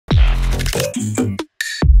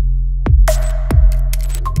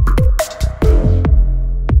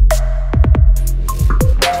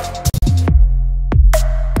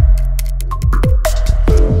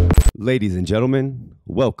Ladies and gentlemen,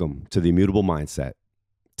 welcome to the Immutable Mindset.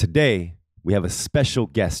 Today, we have a special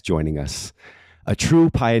guest joining us, a true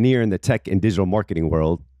pioneer in the tech and digital marketing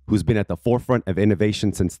world who's been at the forefront of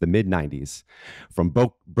innovation since the mid-90s. From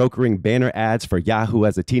brokering banner ads for Yahoo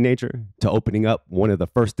as a teenager to opening up one of the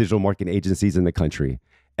first digital marketing agencies in the country,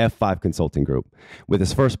 F5 Consulting Group, with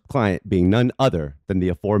his first client being none other than the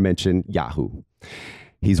aforementioned Yahoo.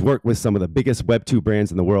 He's worked with some of the biggest Web2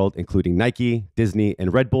 brands in the world, including Nike, Disney,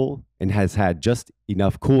 and Red Bull, and has had just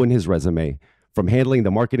enough cool in his resume, from handling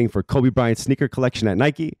the marketing for Kobe Bryant's sneaker collection at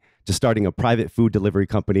Nike to starting a private food delivery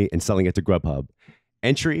company and selling it to Grubhub.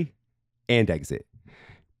 Entry and exit.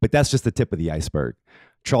 But that's just the tip of the iceberg.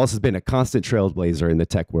 Charles has been a constant trailblazer in the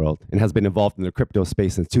tech world and has been involved in the crypto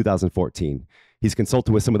space since 2014. He's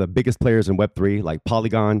consulted with some of the biggest players in Web3 like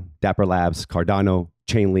Polygon, Dapper Labs, Cardano,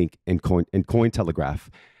 Chainlink, and Coin Telegraph.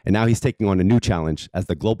 And now he's taking on a new challenge as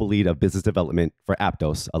the global lead of business development for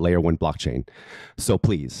Aptos, a layer 1 blockchain. So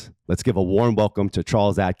please, let's give a warm welcome to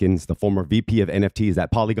Charles Adkins, the former VP of NFTs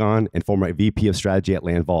at Polygon and former VP of strategy at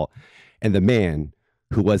Land Vault, and the man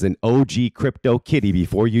who was an OG crypto kitty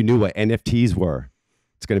before you knew what NFTs were.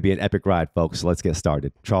 It's going to be an epic ride, folks. So let's get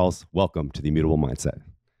started. Charles, welcome to the Immutable Mindset.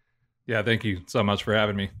 Yeah, thank you so much for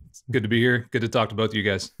having me. It's good to be here. Good to talk to both of you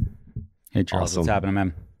guys. Hey, Charles, Awesome. What's happening,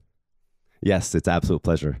 man? Yes, it's an absolute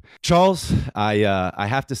pleasure. Charles, I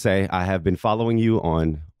have to say, I have been following you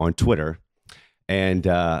on Twitter, and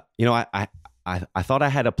I thought I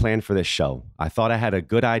had a plan for this show. I thought I had a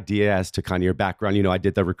good idea as to kind of your background. You know, I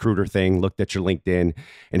did the recruiter thing, looked at your LinkedIn,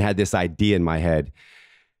 and had this idea in my head,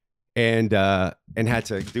 and had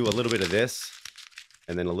to do a little bit of this,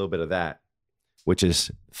 and then a little bit of that, which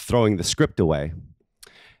is throwing the script away.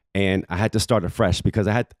 And I had to start afresh because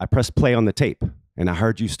I pressed play on the tape and I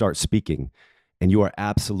heard you start speaking, and you are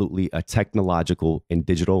absolutely a technological and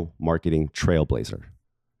digital marketing trailblazer.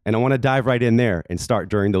 And I want to dive right in there and start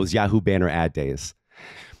during those Yahoo banner ad days.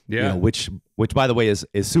 Yeah. You know, which by the way is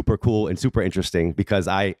super cool and super interesting because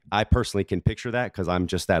I personally can picture that because I'm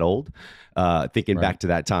just that old, thinking back to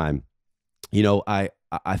that time. You know, I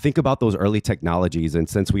think about those early technologies, and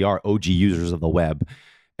since we are OG users of the web,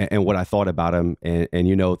 and what I thought about them, and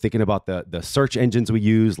you know, thinking about the search engines we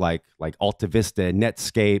use, like Alta Vista,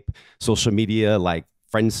 Netscape, social media like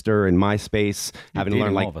Friendster and MySpace, having to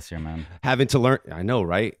learn all of us here, man. having to learn. I know,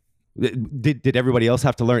 right? Did everybody else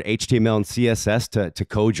have to learn HTML and CSS to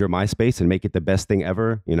code your MySpace and make it the best thing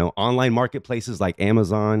ever? You know, online marketplaces like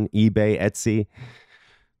Amazon, eBay, Etsy.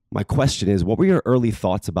 My question is, what were your early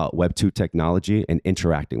thoughts about Web2 technology and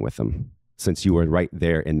interacting with them, since you were right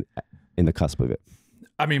there in the cusp of it?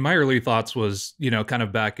 I mean, my early thoughts was, you know, kind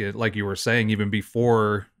of back at, like you were saying, even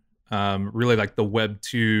before really like the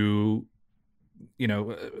Web2, you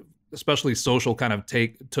know, especially social kind of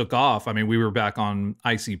took off. I mean, we were back on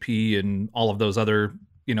ICP and all of those other,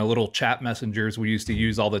 you know, little chat messengers we used to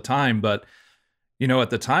use all the time. But, you know, at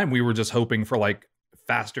the time we were just hoping for like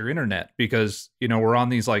faster internet because, you know, we're on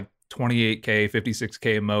these like 28K,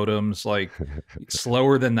 56K modems, like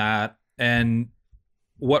slower than that. And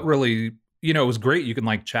what really, you know, it was great. You can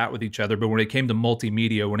like chat with each other. But when it came to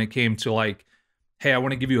multimedia, when it came to like, hey, I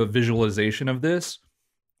want to give you a visualization of this,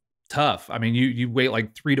 tough. I mean, you wait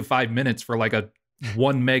like 3 to 5 minutes for like a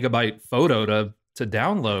 1 megabyte photo to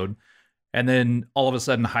download. And then all of a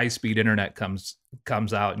sudden high speed internet comes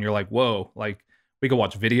out and you're like, whoa, like we can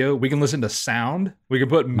watch video, we can listen to sound, we can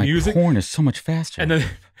put music. My porn is so much faster.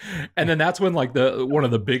 And then that's when like one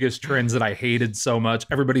of the biggest trends that I hated so much,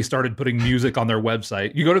 everybody started putting music on their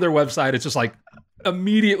website. You go to their website, it's just like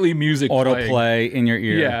immedially music autoplay in your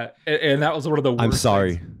ear. Yeah, and that was one of the worst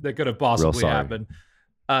things that could have possibly happened.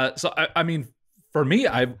 So I mean, for me,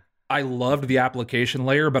 I loved the application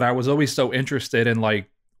layer, but I was always so interested in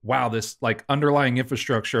like, wow, this like underlying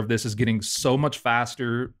infrastructure of this is getting so much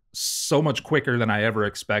faster, so much quicker than I ever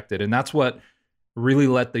expected. And that's what really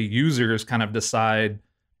let the users kind of decide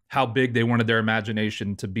how big they wanted their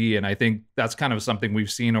imagination to be. And I think that's kind of something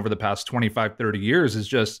we've seen over the past 25, 30 years is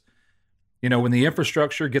just, you know, when the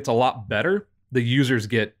infrastructure gets a lot better, the users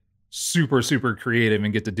get super, super creative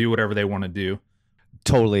and get to do whatever they want to do.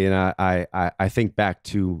 Totally. And I think back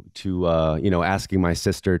to you know, asking my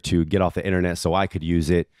sister to get off the internet so I could use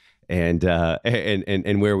it, and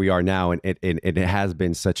where we are now, and it has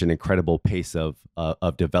been such an incredible pace of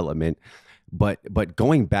development. But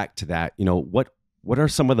going back to that, you know, what are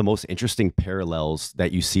some of the most interesting parallels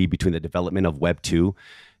that you see between the development of Web 2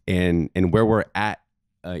 and where we're at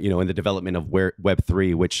in the development of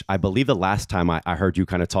Web3, which I believe the last time I heard you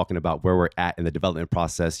kind of talking about where we're at in the development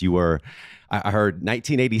process, I heard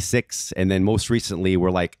 1986, and then most recently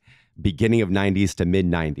we're like beginning of 90s to mid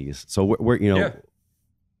 90s. So where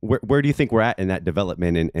do you think we're at in that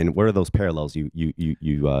development, and what are those parallels you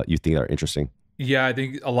think are interesting? Yeah, I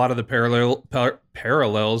think a lot of the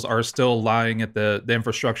parallels are still lying at the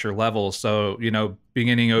infrastructure level. So,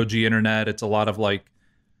 beginning OG internet, it's a lot of like,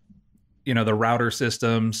 the router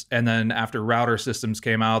systems. And then after router systems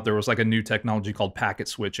came out, there was like a new technology called packet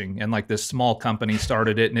switching. And like this small company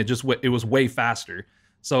started it, and it was way faster.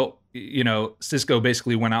 So, Cisco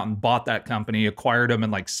basically went out and bought that company, acquired them in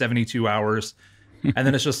like 72 hours. And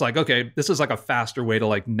then it's just like, okay, this is like a faster way to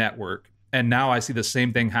like network. And now I see the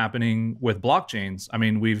same thing happening with blockchains. I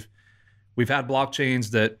mean, we've had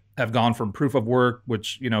blockchains that have gone from proof of work,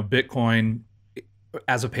 which, Bitcoin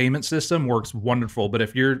as a payment system works wonderful. But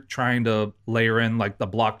if you're trying to layer in like the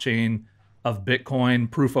blockchain of Bitcoin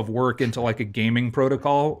proof of work into like a gaming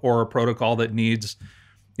protocol, or a protocol that needs,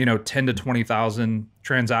 10 to 20,000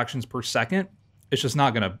 transactions per second, it's just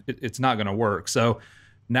not going to work. So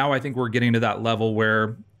now I think we're getting to that level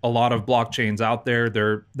where a lot of blockchains out there,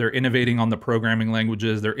 they're innovating on the programming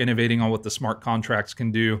languages, they're innovating on what the smart contracts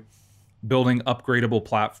can do, building upgradable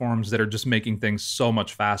platforms that are just making things so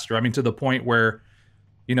much faster. I mean, to the point where,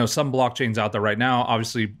 some blockchains out there right now,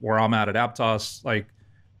 obviously where I'm at Aptos, like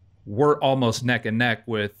we're almost neck and neck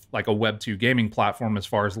with like a Web2 gaming platform as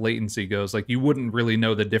far as latency goes. Like you wouldn't really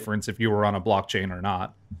know the difference if you were on a blockchain or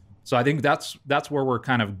not. So I think that's where we're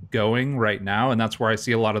kind of going right now, and that's where I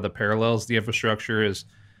see a lot of the parallels. The infrastructure is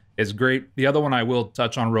great. The other one I will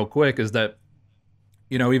touch on real quick is that,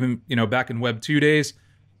 even back in Web2 days,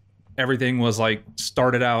 everything was like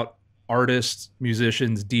started out artists,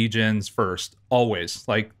 musicians, DJs first, always.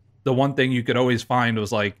 Like the one thing you could always find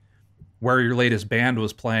was like where your latest band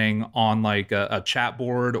was playing on like a chat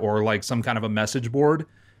board or like some kind of a message board.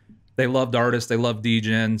 They loved artists, they loved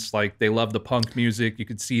DJs, like they loved the punk music. You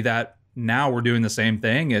could see that. Now we're doing the same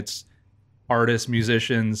thing. It's artists,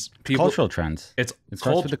 musicians, people. Cultural trends. It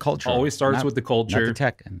starts with the culture. Always starts with the culture. Not the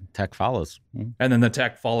tech, and tech follows. And then the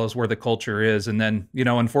tech follows where the culture is. And then,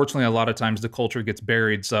 unfortunately, a lot of times the culture gets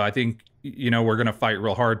buried. So I think, we're going to fight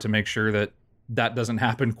real hard to make sure that doesn't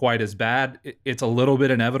happen quite as bad. It's a little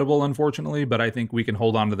bit inevitable, unfortunately, but I think we can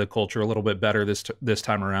hold on to the culture a little bit better this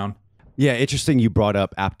time around. Yeah, interesting you brought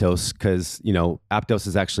up Aptos, because Aptos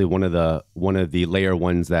is actually one of the layer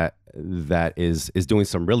ones that is doing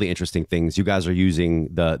some really interesting things. You guys are using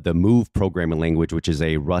the Move programming language, which is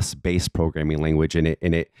a Rust-based programming language, and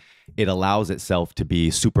it allows itself to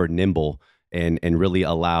be super nimble and really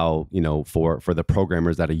allow for the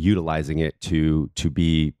programmers that are utilizing it to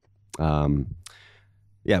be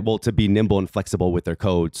to be nimble and flexible with their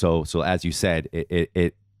code. So as you said,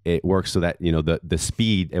 it works so that the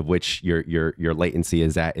speed at which your latency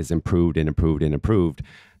is improved and improved and improved.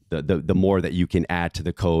 The more that you can add to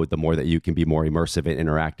the code, the more that you can be more immersive and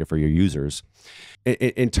interactive for your users.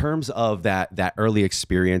 In terms of that early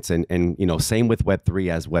experience, and same with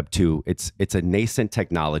Web3 as Web2, it's a nascent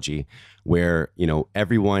technology where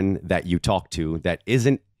everyone that you talk to that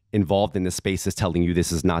isn't involved in the space is telling you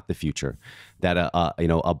this is not the future, that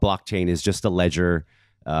a blockchain is just a ledger.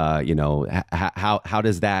 How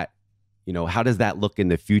does that look in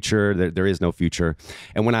the future? There is no future.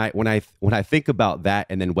 And when I think about that,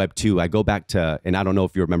 and then Web2, I go back to, and I don't know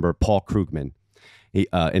if you remember Paul Krugman.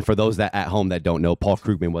 And for those that at home that don't know, Paul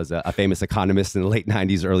Krugman was a famous economist in the late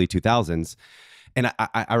 90s, early 2000s. And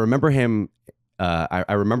I remember him,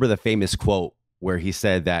 I remember the famous quote where he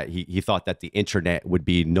said that he thought that the internet would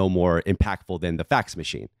be no more impactful than the fax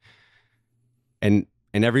machine. And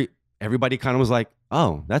everybody kind of was like,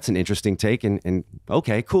 oh, that's an interesting take. And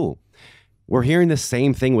okay, cool. We're hearing the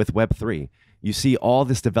same thing with Web3. You see all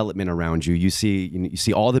this development around you. You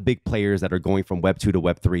see all the big players that are going from Web2 to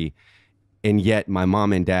Web3. And yet my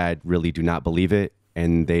mom and dad really do not believe it.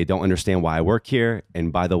 And they don't understand why I work here.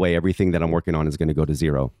 And by the way, everything that I'm working on is going to go to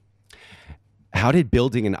zero. How did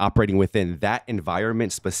building and operating within that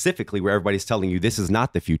environment specifically, where everybody's telling you this is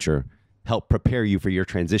not the future, help prepare you for your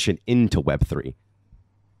transition into Web3?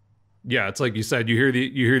 Yeah, it's like you said, you hear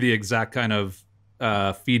the exact kind of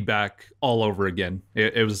feedback all over again.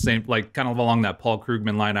 It was the same, like kind of along that Paul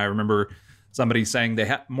Krugman line. I remember somebody saying they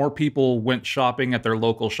had more people went shopping at their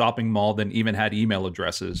local shopping mall than even had email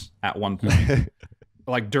addresses at one point,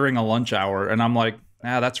 like during a lunch hour. And I'm like,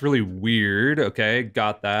 that's really weird. Okay,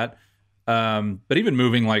 got that. But even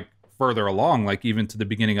moving like further along, like even to the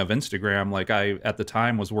beginning of Instagram, like I at the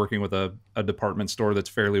time was working with a department store that's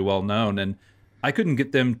fairly well known, and I couldn't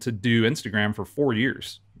get them to do Instagram for 4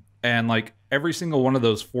 years. And like every single one of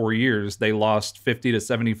those 4 years, they lost 50 to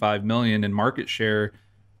 75 million in market share,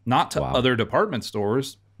 not to other department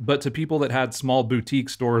stores, but to people that had small boutique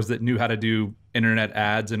stores that knew how to do internet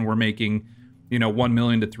ads and were making, 1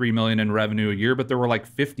 million to 3 million in revenue a year. But there were like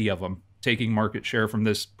 50 of them taking market share from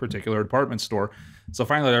this particular department store. So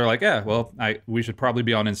finally they're like, yeah, well, we should probably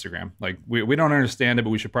be on Instagram. Like we don't understand it, but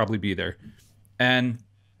we should probably be there. And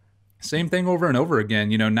same thing over and over again.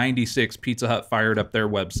 96 Pizza Hut fired up their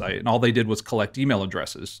website and all they did was collect email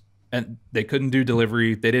addresses and they couldn't do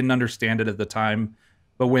delivery. They didn't understand it at the time.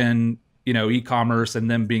 But when, e-commerce and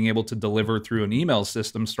them being able to deliver through an email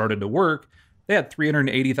system started to work, they had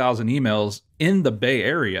 380,000 emails in the Bay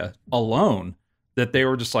Area alone that they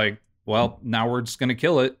were just like, well, now we're just going to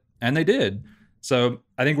kill it. And they did. So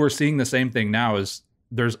I think we're seeing the same thing now. Is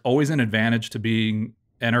there's always an advantage to being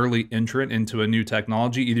an early entrant into a new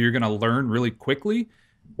technology. Either you're going to learn really quickly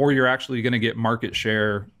or you're actually going to get market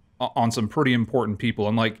share on some pretty important people.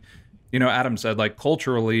 And like, Adam said, like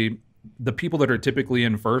culturally, the people that are typically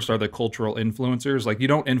in first are the cultural influencers. Like you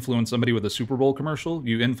don't influence somebody with a Super Bowl commercial.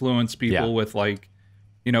 You influence people with like,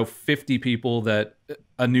 50 people that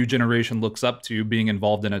a new generation looks up to being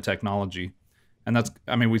involved in a technology.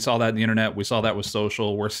 And we saw that in the internet. We saw that with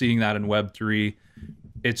social. We're seeing that in Web3.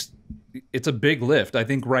 It's a big lift. I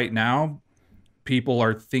think right now people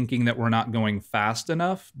are thinking that we're not going fast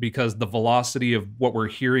enough because the velocity of what we're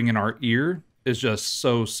hearing in our ear is just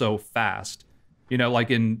so fast.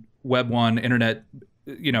 Like in Web1 internet,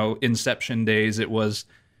 inception days, it was,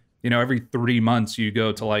 every 3 months you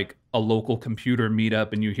go to like a local computer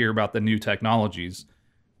meetup and you hear about the new technologies.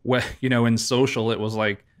 In social, it was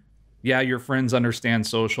like, yeah, your friends understand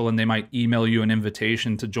social and they might email you an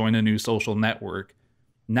invitation to join a new social network.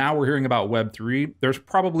 Now we're hearing about Web3. There's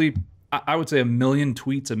probably, I would say, 1 million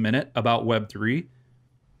tweets a minute about Web3.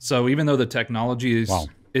 So even though the technology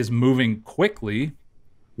is moving quickly,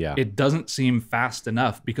 it doesn't seem fast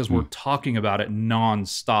enough because we're talking about it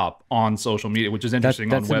nonstop on social media, which is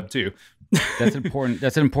interesting on Web2. That's important.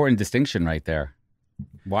 That's an important distinction right there.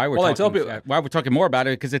 Why we're talking more about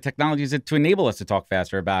it because the technology is to enable us to talk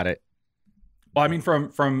faster about it. Well, I mean, from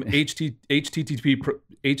HTTP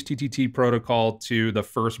protocol to the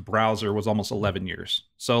first browser was almost 11 years.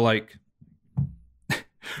 So like,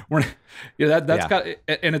 and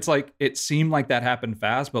it's like, it seemed like that happened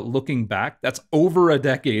fast, but looking back, that's over a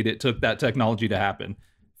decade it took that technology to happen.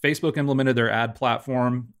 Facebook implemented their ad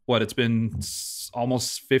platform. It's been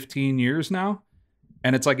almost 15 years now.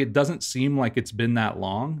 And it's like, it doesn't seem like it's been that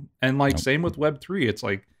long. And like, same with Web3, it's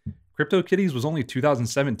like, CryptoKitties was only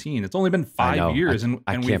 2017. It's only been 5 years.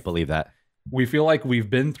 I can't believe that. We feel like we've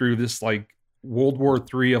been through this like World War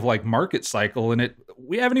III of like market cycle and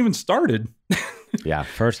we haven't even started. Yeah.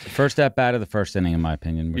 First step out of the first inning, in my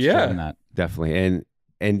opinion. We're starting that. Definitely.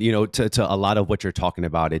 And to a lot of what you're talking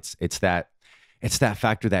about, it's that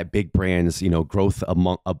factor that big brands, growth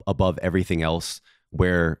above everything else,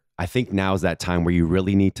 where I think now is that time where you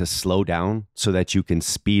really need to slow down so that you can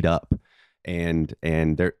speed up. And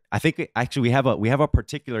there, I think actually we have a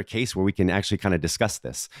particular case where we can actually kind of discuss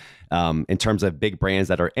this in terms of big brands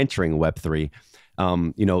that are entering Web3.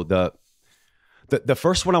 The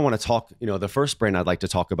first one I want to talk, the first brand I'd like to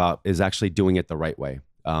talk about is actually doing it the right way.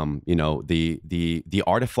 The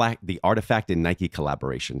Artifact and Nike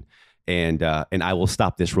collaboration, and I will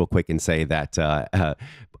stop this real quick and say that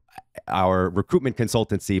our recruitment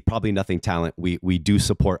consultancy, Probably Nothing Talent, we do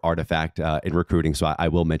support Artifact in recruiting, so I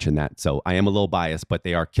will mention that. So I am a little biased, but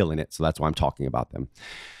they are killing it, so that's why I'm talking about them.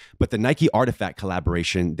 But the Nike Artifact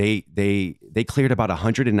collaboration, they cleared about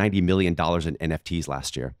 $190 million in NFTs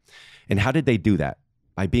last year. And how did they do that?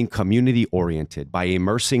 By being community oriented, by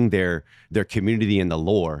immersing their community in the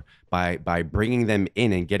lore, by bringing them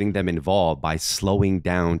in and getting them involved, by slowing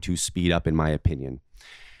down to speed up, in my opinion.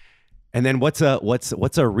 And then what's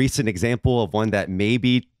a recent example of one that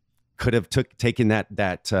maybe could have taken that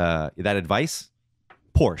advice?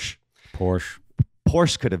 Porsche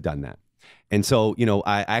could have done that. And so,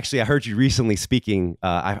 I heard you recently speaking.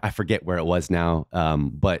 I forget where it was now,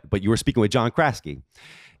 but you were speaking with John Kraske,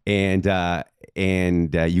 and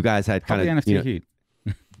you guys had kind of NFT heat.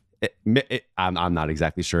 I'm not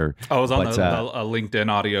exactly sure. Oh, it was on a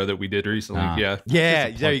LinkedIn audio that we did recently. Yeah.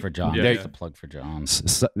 There you go. There's a plug for John.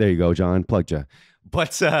 There you go, John. Plugged you.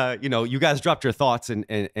 But you guys dropped your thoughts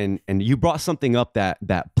and you brought something up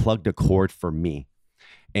that plugged a chord for me,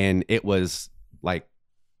 and it was like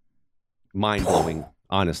mind blowing.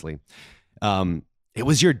 Honestly, it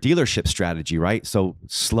was your dealership strategy, right? So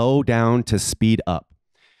slow down to speed up.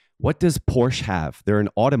 What does Porsche have? They're an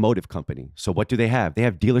automotive company. So what do they have? They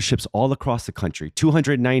have dealerships all across the country,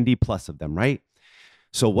 290 plus of them, right?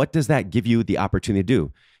 So what does that give you the opportunity to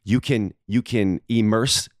do? You can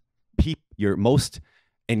immerse your most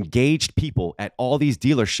engaged people at all these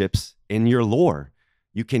dealerships in your lore.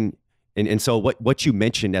 You can, and so what you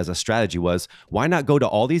mentioned as a strategy was, why not go to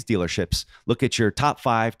all these dealerships, look at your top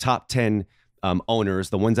 5, top 10 owners,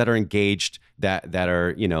 the ones that are engaged, that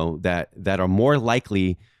are, you know, that are more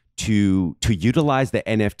likely to utilize the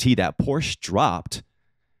NFT that Porsche dropped,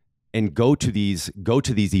 and go to these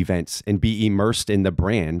events and be immersed in the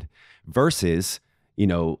brand, versus, you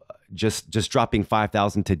know, just dropping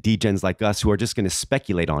 5,000 to degens like us who are just going to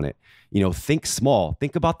speculate on it. You know, think small.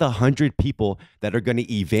 Think about the 100 people that are going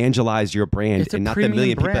to evangelize your brand, and not the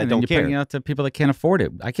million people that don't care. You're putting it out to people that can't afford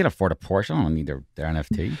it. I can't afford a Porsche. I don't need their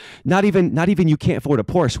NFT. Not even you can't afford a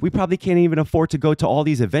Porsche. We probably can't even afford to go to all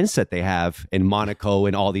these events that they have in Monaco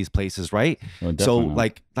and all these places, right? Well, so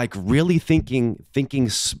like really thinking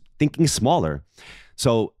smaller.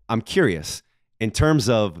 So I'm curious, in terms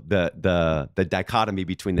of the dichotomy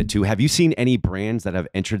between the two, have you seen any brands that have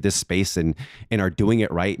entered this space and are doing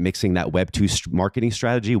it right, mixing that Web2 marketing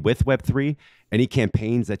strategy with Web3? Any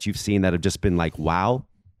campaigns that you've seen that have just been like, wow?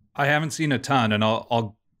 I haven't seen a ton, and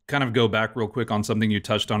I'll kind of go back real quick on something you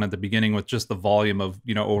touched on at the beginning with just the volume of,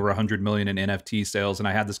 you know, over 100 million in NFT sales. And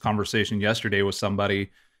I had this conversation yesterday with somebody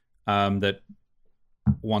that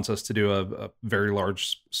wants us to do a very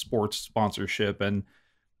large sports sponsorship, and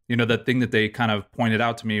you know, the thing that they kind of pointed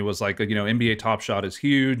out to me was like, you know, NBA Top Shot is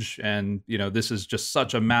huge, and, you know, this is just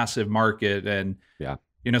such a massive market. And, yeah,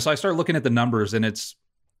 you know, so I started looking at the numbers, and this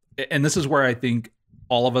is where I think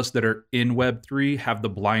all of us that are in Web3 have the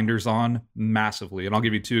blinders on massively. And I'll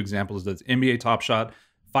give you 2 examples. That's NBA Top Shot,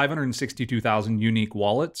 562,000 unique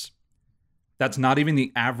wallets. That's not even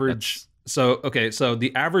the average. So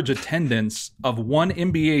the average attendance of one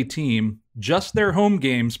NBA team, just their home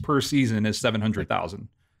games per season, is 700,000.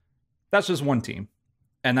 That's just one team,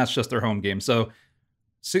 and that's just their home game. So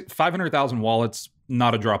 500,000 wallets,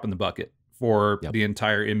 not a drop in the bucket for the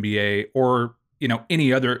entire NBA, or, you know,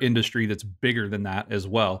 any other industry that's bigger than that as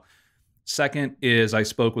well. Second is, I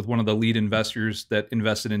spoke with one of the lead investors that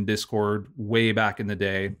invested in Discord way back in the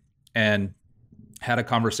day, and had a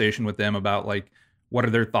conversation with them about, like, what are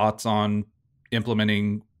their thoughts on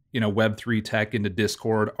implementing, you know, Web3 tech into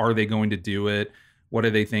Discord? Are they going to do it? What are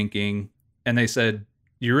they thinking? And they said,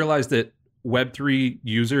 you realize that Web3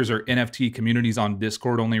 users or NFT communities on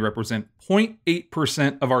Discord only represent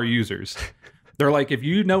 0.8% of our users. They're like, if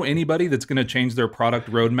you know anybody that's going to change their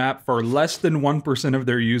product roadmap for less than 1% of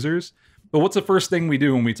their users, but what's the first thing we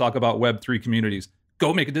do when we talk about Web3 communities?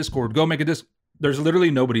 Go make a Discord, go make a Discord. There's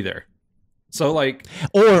literally nobody there. So like,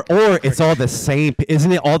 or it's all the same.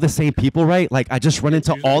 Isn't it all the same people, right? Like, I just run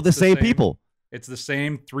into all the same people. It's the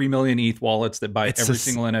same 3 million ETH wallets that buy every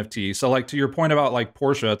single NFT. So like, to your point about like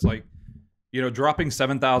Porsche, it's like, you know, dropping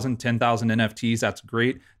 7,000, 10,000 NFTs, that's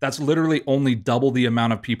great. That's literally only double the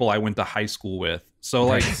amount of people I went to high school with. So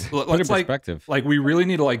like, let's like we really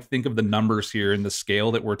need to like think of the numbers here and the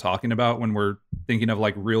scale that we're talking about when we're thinking of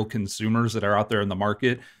like real consumers that are out there in the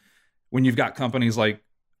market. When you've got companies like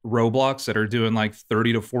Roblox that are doing like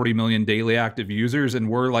 30 to 40 million daily active users, and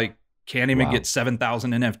we're like, can't even get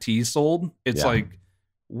 7,000 NFTs sold. It's like,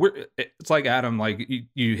 it's like, Adam, like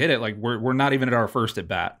you hit it. Like we're not even at our first at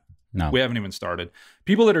bat. No, we haven't even started.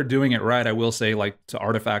 People that are doing it right, I will say, like to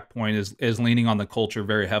Artifact point, is leaning on the culture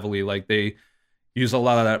very heavily. Like they use a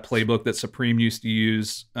lot of that playbook that Supreme used to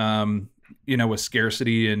use, you know, with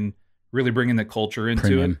scarcity and really bringing the culture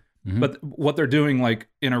into it. Mm-hmm. But what they're doing, like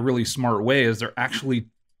in a really smart way, is they're actually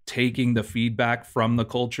taking the feedback from the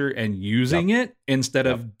culture and using it instead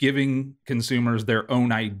of giving consumers their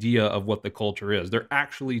own idea of what the culture is. They're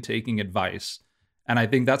actually taking advice. And I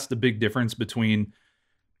think that's the big difference between,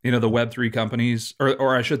 you know, the Web3 companies,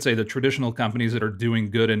 or I should say the traditional companies that are doing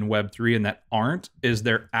good in Web3 and that aren't, is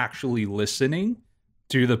they're actually listening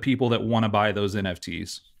to the people that want to buy those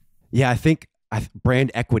NFTs. Yeah, I think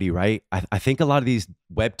brand equity, right? I think a lot of these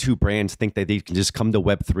Web2 brands think that they can just come to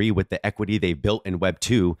Web3 with the equity they built in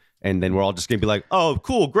Web2, and then we're all just going to be like, oh,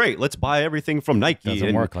 cool, great, let's buy everything from Nike. It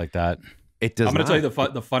doesn't work like that. It does. I'm going to tell you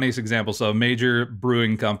the funniest example. So a major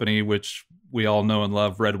brewing company, which we all know and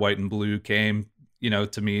love, Red, White, and Blue, came, you know,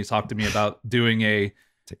 to me, talked to me about doing an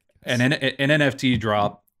NFT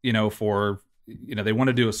drop, you know, for, you know, they want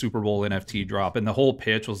to do a Super Bowl NFT drop. And the whole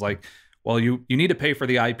pitch was like, well, you need to pay for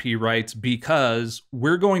the IP rights because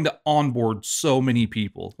we're going to onboard so many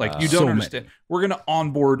people. Like, you don't understand. We're going to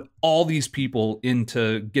onboard all these people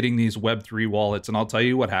into getting these Web3 wallets. And I'll tell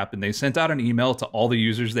you what happened. They sent out an email to all the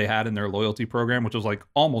users they had in their loyalty program, which was like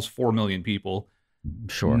almost 4 million people.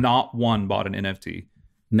 Sure. Not one bought an NFT.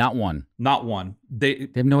 Not one. Not one. They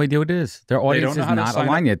have no idea what it is. Their audience is not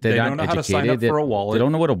aligned yet. They don't know how to sign up for a wallet. They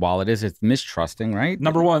don't know what a wallet is. It's mistrusting, right?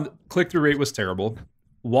 Number one, click-through rate was terrible.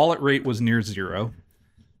 Wallet rate was near zero.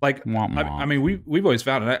 Like, I mean, we've always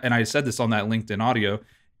found it, and I said this on that LinkedIn audio.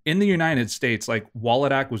 In the United States, like,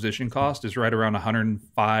 wallet acquisition cost is right around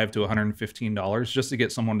 $105 to $115 just to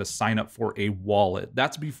get someone to sign up for a wallet.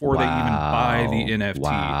 That's before they even buy the NFT.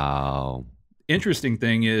 Wow. Interesting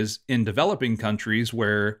thing is, in developing countries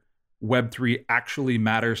where Web3 actually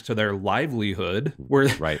matters to their livelihood,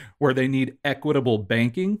 where they need equitable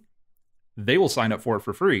banking, they will sign up for it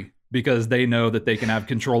for free because they know that they can have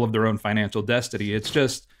control of their own financial destiny. It's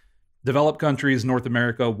just developed countries, North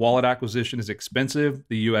America, wallet acquisition is expensive.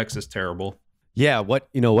 The UX is terrible. Yeah, what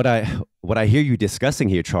I hear you discussing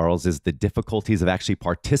here, Charles, is the difficulties of actually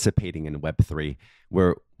participating in Web3.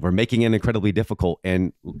 We're making it incredibly difficult,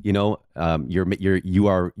 and you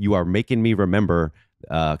are making me remember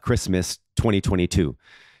Christmas 2022.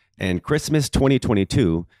 And Christmas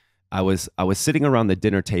 2022, I was sitting around the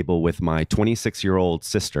dinner table with my 26-year-old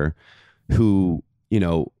sister, who's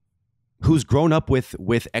grown up with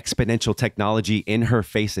exponential technology in her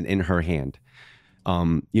face and in her hand.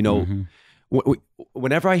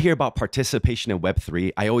 Whenever I hear about participation in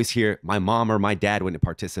Web3, I always hear my mom or my dad wouldn't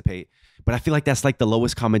participate. But I feel like that's like the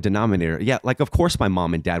lowest common denominator. Yeah, like, of course my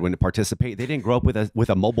mom and dad wouldn't participate. They didn't grow up with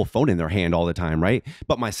a mobile phone in their hand all the time, right?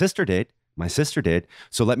 But my sister did.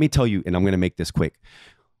 So let me tell you, and I'm going to make this quick.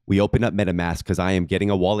 We open up MetaMask because I am getting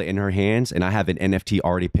a wallet in her hands, and I have an NFT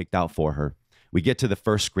already picked out for her. We get to the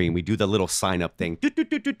first screen. We do the little sign up thing,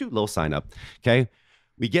 little sign up. Okay.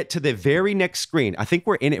 We get to the very next screen. I think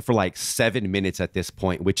we're in it for like 7 minutes at this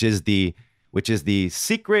point, which is the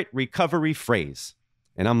secret recovery phrase.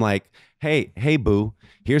 And I'm like, hey, boo,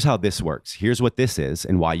 here's how this works. Here's what this is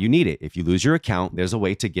and why you need it. If you lose your account, there's a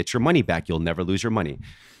way to get your money back. You'll never lose your money.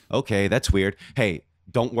 Okay, that's weird. Hey,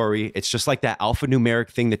 don't worry. It's just like that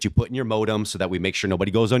alphanumeric thing that you put in your modem so that we make sure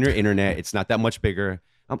nobody goes on your internet. It's not that much bigger.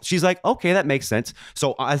 She's like, okay, that makes sense.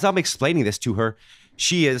 So as I'm explaining this to her,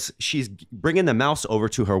 she's bringing the mouse over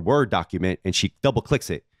to her Word document and she double clicks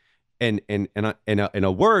it, and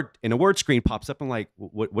a word screen pops up. I'm like,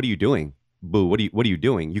 what are you doing, boo? What are you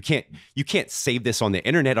doing? You can't save this on the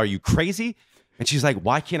internet. Are you crazy? And she's like,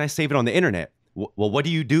 why can't I save it on the internet? Well, what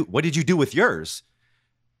do you do? What did you do with yours?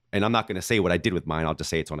 And I'm not going to say what I did with mine. I'll just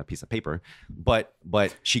say it's on a piece of paper. But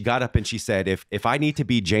she got up and she said, if I need to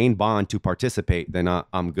be Jane Bond to participate, then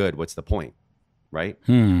I'm good. What's the point? Right?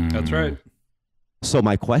 That's right. So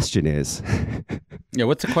my question is, yeah,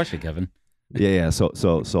 what's the question, Kevin? Yeah.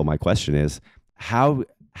 So my question is, how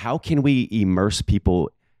can we immerse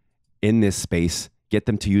people in this space, get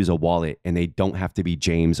them to use a wallet, and they don't have to be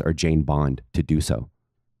James or Jane Bond to do so?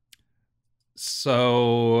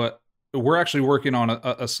 So we're actually working on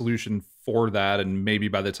a solution for that, and maybe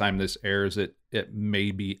by the time this airs, it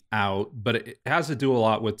may be out. But it has to do a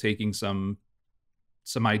lot with taking some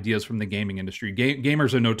ideas from the gaming industry.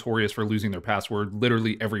 Gamers are notorious for losing their password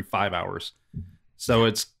literally every 5 hours. So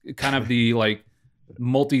it's kind of the like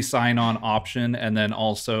multi sign-on option, and then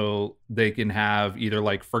also they can have either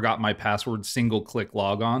like forgot my password single click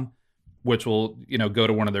logon, which will go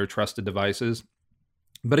to one of their trusted devices.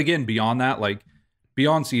 But again, beyond that, like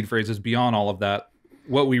beyond seed phrases, beyond all of that,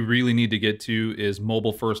 what we really need to get to is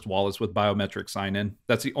mobile first wallets with biometric sign in.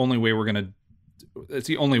 That's the only way that's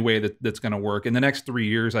the only way that's going to work. In the next 3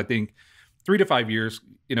 years, I think 3 to 5 years,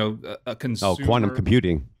 a consumer quantum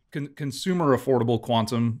computing, consumer affordable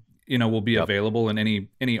quantum, will be available, and any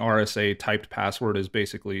RSA typed password is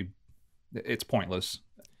basically, it's pointless.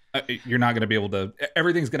 You're not going to be able to,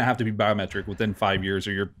 everything's going to have to be biometric within 5 years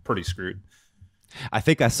or you're pretty screwed. I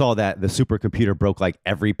think I saw that the supercomputer broke like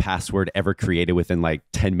every password ever created within like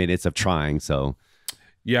 10 minutes of trying. So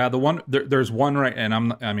yeah, there's one, right. And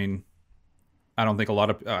I don't think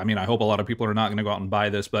I hope a lot of people are not going to go out and buy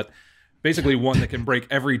this, but basically one that can break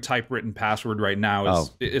every typewritten password right now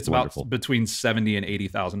it's wonderful. About between $70,000 and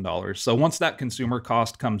 $80,000. So once that consumer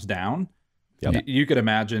cost comes down, you could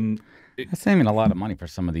imagine that's saving a lot of money for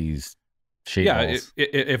some of these.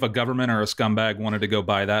 If a government or a scumbag wanted to go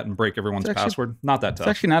buy that and break everyone's password, not that tough.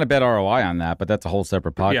 It's actually not a bad ROI on that, but that's a whole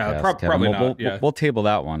separate podcast. Yeah, probably not. We'll table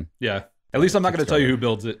that one. Yeah, at least I'm not going to tell you who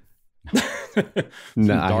builds it.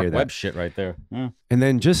 No, dark web shit right there. Yeah. And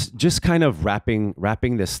then just kind of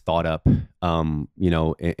wrapping this thought up,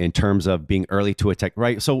 in terms of being early to a tech,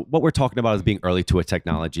 right? So what we're talking about is being early to a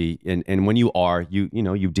technology, and when you are,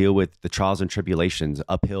 you deal with the trials and tribulations,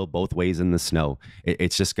 uphill both ways in the snow.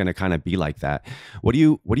 It's just going to kind of be like that. What do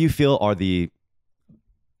you feel are the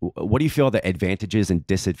advantages and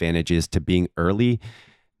disadvantages to being early,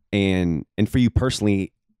 and for you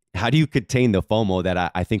personally, how do you contain the FOMO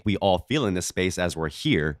that I think we all feel in this space as we're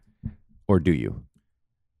here, or do you?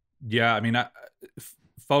 Yeah, I mean,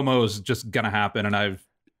 FOMO is just going to happen. And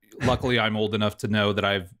luckily I'm old enough to know that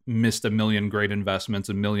I've missed a million great investments,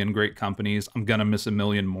 a million great companies. I'm going to miss a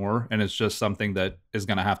million more. And it's just something that is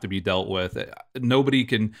going to have to be dealt with. Nobody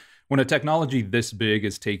can, when a technology this big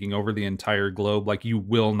is taking over the entire globe, like you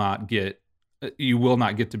will not get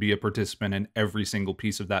to be a participant in every single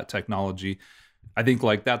piece of that technology. I think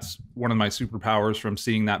like that's one of my superpowers from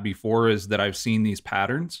seeing that before, is that I've seen these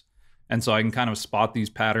patterns. And so I can kind of spot these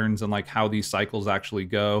patterns and like how these cycles actually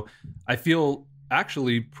go. I feel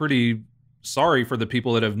actually pretty sorry for the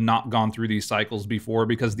people that have not gone through these cycles before,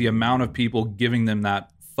 because the amount of people giving them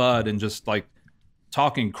that FUD and just like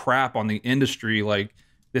talking crap on the industry, like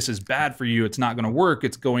this is bad for you, it's not going to work,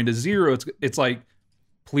 it's going to zero. It's like,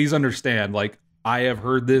 please understand, like I have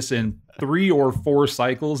heard this in 3 or 4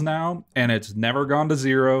 cycles now, and it's never gone to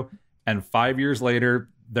zero. And 5 years later,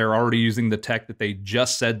 they're already using the tech that they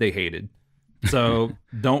just said they hated. So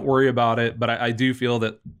don't worry about it. But I do feel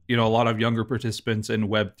that, a lot of younger participants in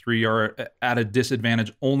Web3 are at a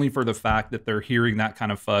disadvantage only for the fact that they're hearing that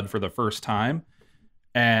kind of FUD for the first time.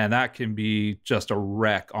 And that can be just a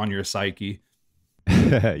wreck on your psyche.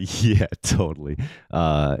 Yeah, totally.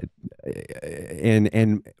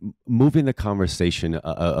 And moving the conversation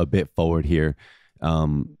a bit forward here,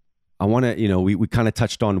 I want to, we kind of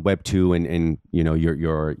touched on Web2 and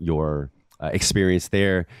your experience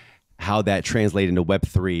there, how that translated into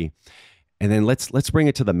Web3, and then let's bring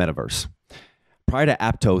it to the metaverse. Prior to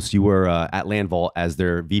Aptos, you were at Landvault as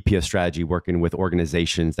their VP of strategy, working with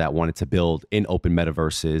organizations that wanted to build in open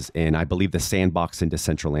metaverses, and I believe the Sandbox and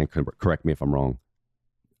Decentraland. Correct me if I'm wrong.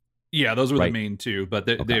 Yeah, those were the main two, but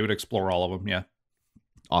they would explore all of them. Yeah,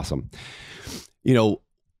 awesome.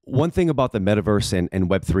 One thing about the metaverse and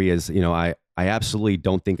Web3 is, I absolutely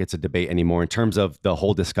don't think it's a debate anymore in terms of the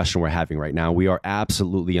whole discussion we're having right now. We are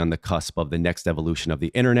absolutely on the cusp of the next evolution of the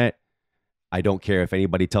internet. I don't care if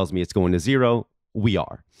anybody tells me it's going to zero. We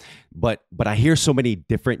are. But I hear so many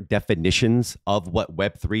different definitions of what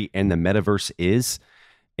Web3 and the metaverse is.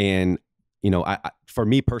 And, for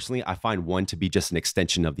me personally, I find one to be just an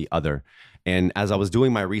extension of the other. And as I was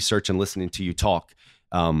doing my research and listening to you talk,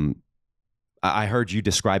 I heard you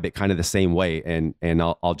describe it kind of the same way, and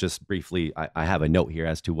I'll just briefly, I have a note here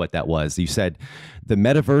as to what that was. You said, the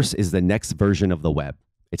metaverse is the next version of the web.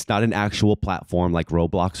 It's not an actual platform like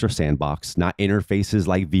Roblox or Sandbox, not interfaces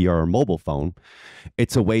like VR or mobile phone.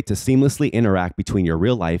 It's a way to seamlessly interact between your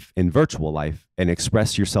real life and virtual life and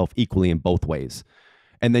express yourself equally in both ways.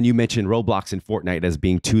 And then you mentioned Roblox and Fortnite as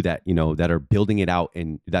being two that, that are building it out,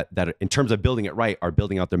 and that in terms of building it right, are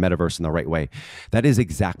building out their metaverse in the right way. That is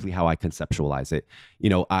exactly how I conceptualize it.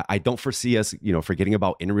 I don't foresee us, forgetting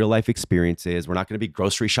about in real life experiences. We're not going to be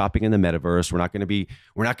grocery shopping in the metaverse. We're not going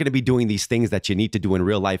to be doing these things that you need to do in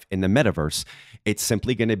real life in the metaverse. It's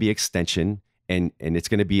simply going to be extension, and it's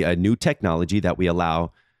going to be a new technology that we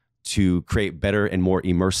allow to create better and more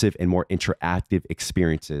immersive and more interactive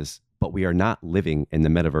experiences. But we are not living in the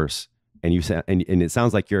metaverse. And you said, and it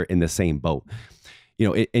sounds like you're in the same boat.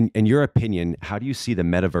 In your opinion, how do you see the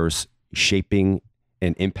metaverse shaping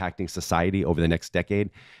and impacting society over the next decade?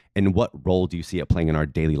 And what role do you see it playing in our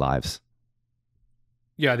daily lives?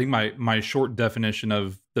 Yeah, I think my short definition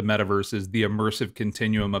of the metaverse is the immersive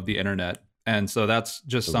continuum of the internet. And so that's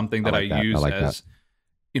just something that I use as,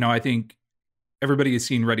 I think everybody has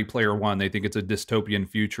seen Ready Player One. They think it's a dystopian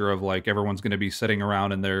future of like everyone's going to be sitting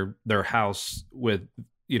around in their house with,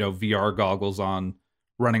 VR goggles on,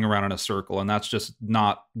 running around in a circle. And that's just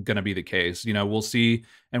not going to be the case. We'll see,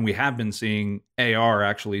 and we have been seeing AR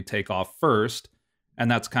actually take off first. And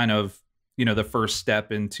that's kind of, the first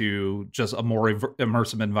step into just a more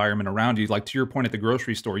immersive environment around you. Like to your point at the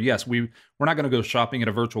grocery store, yes, we're not going to go shopping at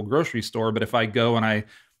a virtual grocery store, but if I go and I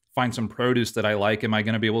find some produce that I like, am I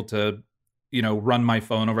going to be able to run my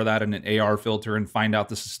phone over that in an AR filter and find out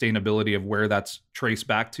the sustainability of where that's traced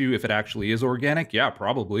back to, if it actually is organic? Yeah,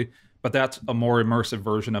 probably. But that's a more immersive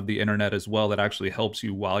version of the internet as well that actually helps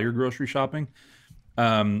you while you're grocery shopping.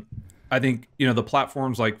 I think, the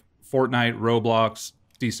platforms like Fortnite, Roblox,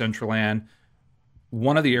 Decentraland,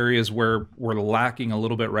 one of the areas where we're lacking a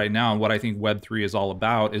little bit right now, and what I think Web3 is all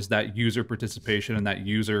about, is that user participation and that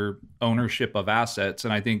user ownership of assets.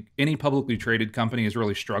 And I think any publicly traded company is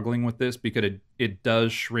really struggling with this, because it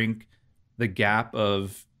does shrink the gap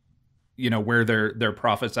of, where their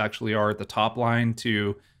profits actually are at the top line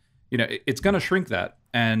to, it's going to shrink that.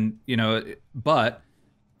 And, and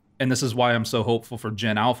this is why I'm so hopeful for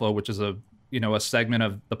Gen Alpha, which is a segment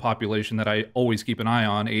of the population that I always keep an eye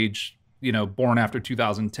on, age, born after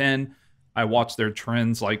 2010, I watch their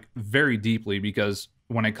trends like very deeply, because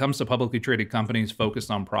when it comes to publicly traded companies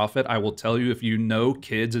focused on profit, I will tell you, if you know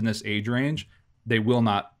kids in this age range, they will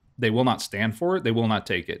not stand for it. They will not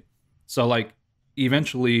take it. So like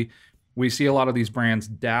eventually we see a lot of these brands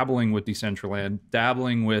dabbling with Decentraland,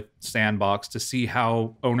 dabbling with Sandbox to see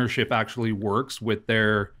how ownership actually works with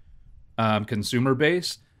their consumer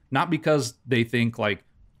base. Not because they think like,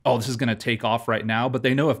 oh, this is going to take off right now, but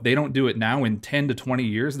they know if they don't do it now, in 10 to 20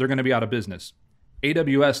 years, they're going to be out of business.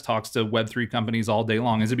 AWS talks to Web3 companies all day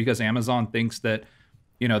long. Is it because Amazon thinks that,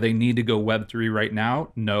 you know, they need to go Web3 right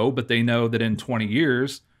now? No, but they know that in 20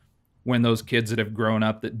 years, when those kids that have grown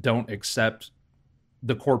up that don't accept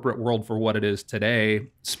the corporate world for what it is today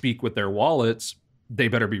speak with their wallets, they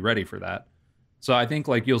better be ready for that. So I think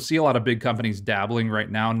like you'll see a lot of big companies dabbling right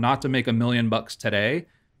now, not to make $1 million today,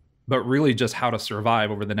 but really just how to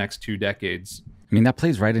survive over the next 2 decades. I mean, that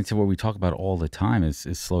plays right into what we talk about all the time is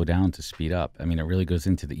slow down to speed up. I mean, it really goes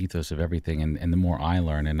into the ethos of everything. And the more I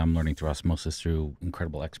learn, and I'm learning through osmosis through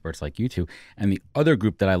incredible experts like you two, and the other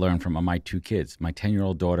group that I learned from are my 2 kids, my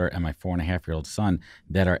 10-year-old daughter and my 4.5-year-old son,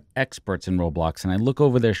 that are experts in Roblox. And I look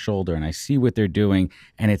over their shoulder and I see what they're doing,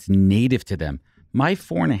 and it's native to them. My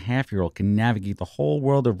 4.5-year-old can navigate the whole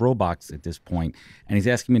world of Roblox at this point, and he's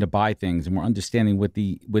asking me to buy things, and we're understanding what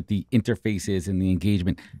the interface is and the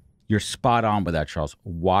engagement. You're spot on with that, Charles.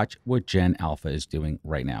 Watch what Gen Alpha is doing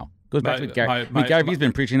right now. Goes back to Gary. Gary Vee's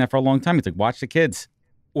been preaching that for a long time. It's like, watch the kids.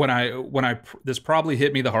 This probably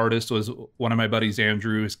hit me the hardest was one of my buddies,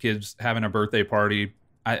 Andrew, his kids having a birthday party.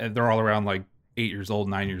 They're all around like 8 years old,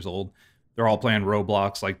 9 years old. They're all playing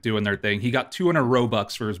Roblox, like doing their thing. He got 200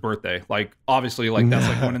 Robux for his birthday. Like, obviously, like that's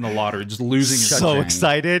like winning the lottery, just losing his so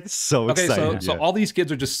excited. So excited. So all these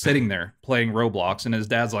kids are just sitting there playing Roblox, and his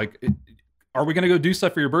dad's like, are we going to go do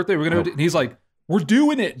stuff for your birthday? We're going to. And he's like, we're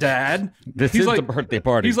doing it, Dad. This is the birthday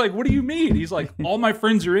party. He's like, what do you mean? He's like, all my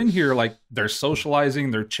friends are in here. Like, they're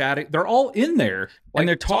socializing, they're chatting, they're all in there, like, and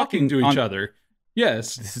they're talking to each other.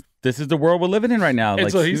 Yes, this is the world we're living in right now. And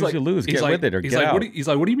like, so he's like, lose, get with it, or he's get like, out. he's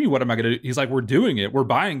like, what do you mean? What am I going to do? He's like, we're doing it. We're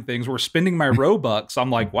buying things. We're spending my Robux. I'm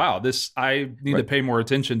like, wow, I need to pay more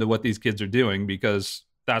attention to what these kids are doing, because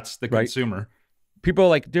that's the consumer. People are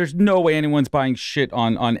like, there's no way anyone's buying shit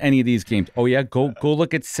on any of these games. Oh yeah, go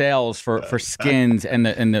look at sales for skins and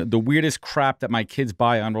the weirdest crap that my kids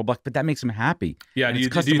buy on Roblox, but that makes them happy. Yeah, it's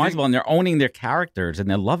customizable, and they're owning their characters and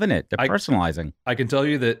they're loving it. They're personalizing. I can tell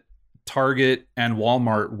you that Target and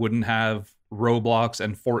Walmart wouldn't have Roblox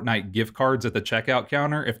and Fortnite gift cards at the checkout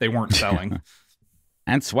counter if they weren't selling.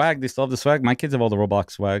 And swag, they still have the swag. My kids have all the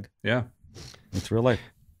Roblox swag. Yeah, it's real life.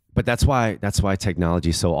 But that's why technology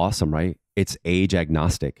is so awesome, right? It's age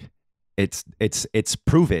agnostic. It's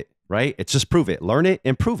prove it, right? It's just prove it, learn it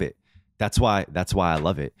and prove it. That's why I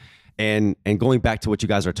love it. And going back to what you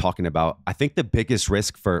guys are talking about, I think the biggest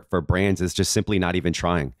risk for brands is just simply not even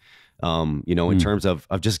trying. In terms of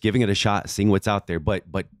just giving it a shot, seeing what's out there, but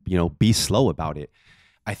be slow about it.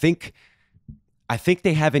 I think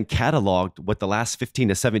they haven't cataloged what the last 15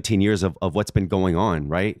 to 17 years of what's been going on,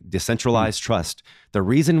 right? Decentralized trust. The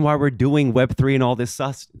reason why we're doing Web3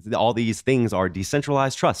 and all these things are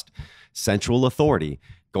decentralized trust, central authority,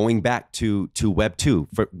 going back to Web2.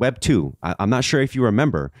 For Web2, I'm not sure if you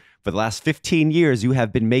remember, for the last 15 years, you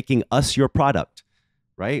have been making us your product,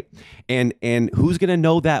 right? And who's going to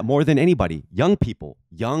know that more than anybody? Young people,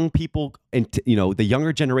 and the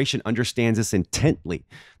younger generation understands this intently.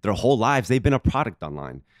 Their whole lives, they've been a product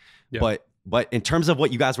online. Yeah. But in terms of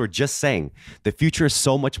what you guys were just saying, the future is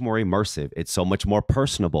so much more immersive. It's so much more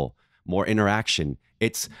personable, more interaction.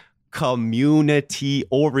 It's community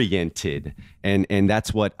oriented. And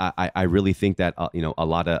that's what I really think that, a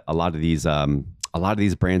lot of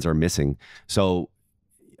these brands are missing. So,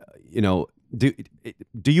 do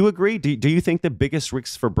you agree? Do you think the biggest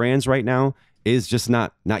risk for brands right now is just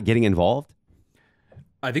not getting involved?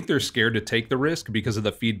 I think they're scared to take the risk because of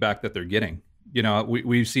the feedback that they're getting.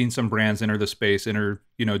 We've seen some brands enter the space, doing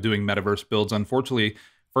metaverse builds. Unfortunately,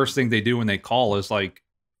 first thing they do when they call is like,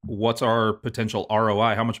 what's our potential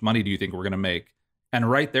ROI? How much money do you think we're going to make? And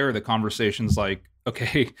right there, the conversation's like,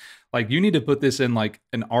 okay, like you need to put this in like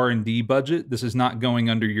an R&D budget. This is not going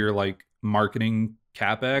under your like marketing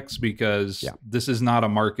CapEx, because this is not a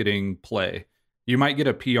marketing play. You might get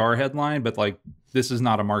a PR headline, but like this is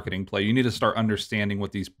not a marketing play. You need to start understanding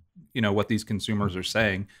what these consumers are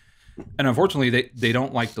saying. And unfortunately, they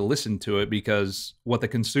don't like to listen to it, because what the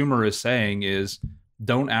consumer is saying is,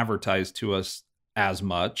 don't advertise to us as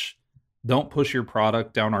much. Don't push your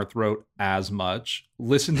product down our throat as much.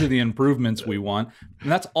 Listen to the improvements we want. And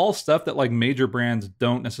that's all stuff that like major brands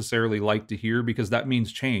don't necessarily like to hear, because that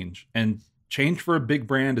means change. And change for a big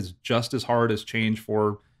brand is just as hard as change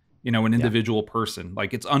for, you know, an individual person.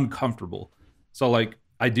 Like, it's uncomfortable. So like,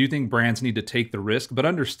 I do think brands need to take the risk, but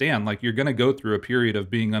understand, like, you're going to go through a period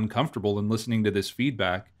of being uncomfortable and listening to this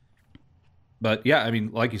feedback. But yeah, I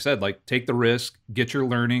mean, like you said, like, take the risk, get your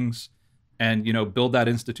learnings, and, you know, build that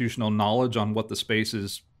institutional knowledge on what the space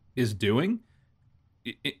is doing.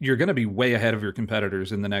 You're going to be way ahead of your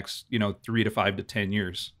competitors in the next, you know, 3 to 5 to 10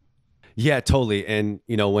 years. Yeah, totally. And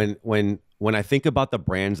you know, when I think about the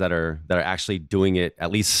brands that are actually doing it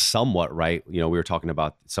at least somewhat right, you know, we were talking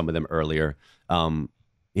about some of them earlier.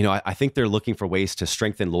 You know, I think they're looking for ways to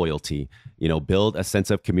strengthen loyalty, you know, build a sense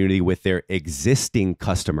of community with their existing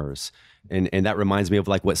customers. And that reminds me of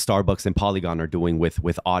like what Starbucks and Polygon are doing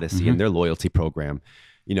with Odyssey and their loyalty program.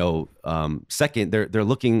 You know, second, they're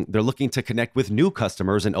looking to connect with new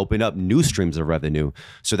customers and open up new streams of revenue.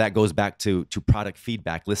 So that goes back to product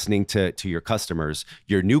feedback, listening to your customers,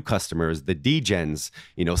 your new customers, the degens.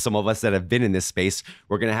 You know, some of us that have been in this space,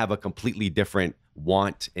 we're going to have a completely different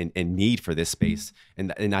want and need for this space.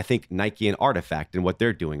 And I think Nike and Artifact and what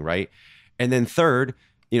they're doing, right? And then third,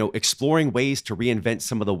 you know, exploring ways to reinvent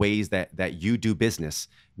some of the ways that you do business,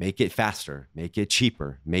 make it faster, make it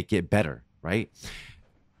cheaper, make it better, right?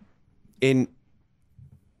 In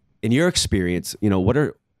your experience, you know, what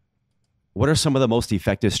are some of the most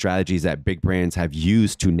effective strategies that big brands have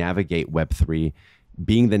used to navigate Web3,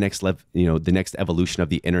 being the next the next evolution of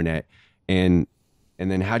the internet, and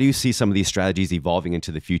then how do you see some of these strategies evolving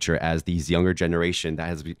into the future as these younger generation that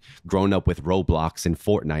has grown up with Roblox and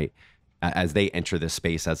Fortnite as they enter this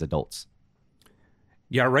space as adults?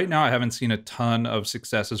 Yeah, right now I haven't seen a ton of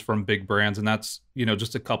successes from big brands, and that's, you know,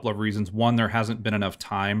 just a couple of reasons. One, there hasn't been enough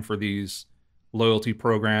time for these loyalty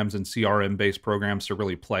programs and CRM-based programs to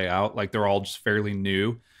really play out. Like, they're all just fairly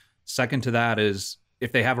new. Second to that is,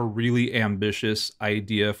 if they have a really ambitious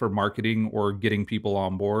idea for marketing or getting people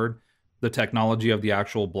on board, the technology of the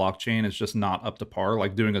actual blockchain is just not up to par.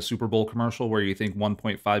 Like doing a Super Bowl commercial where you think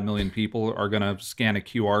 1.5 million people are going to scan a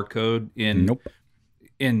QR code in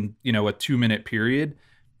you know, a 2-minute period.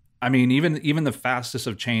 I mean, even the fastest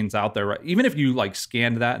of chains out there, right? Even if you like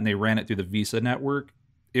scanned that and they ran it through the Visa network,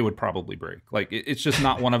 it would probably break. Like, it's just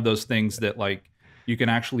not one of those things that like you can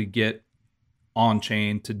actually get on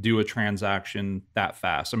chain to do a transaction that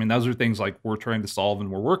fast. I mean, those are things like we're trying to solve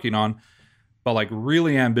and we're working on, but like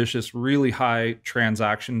really ambitious, really high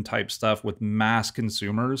transaction type stuff with mass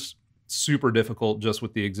consumers, super difficult just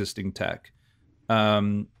with the existing tech.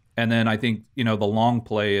 And then I think, you know, the long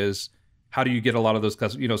play is, how do you get a lot of those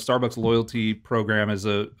customers? You know, Starbucks loyalty program is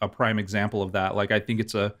a prime example of that. Like, I think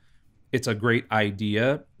it's a great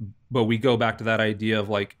idea, but we go back to that idea of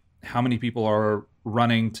like, how many people are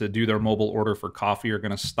running to do their mobile order for coffee are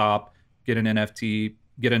going to stop, get an NFT,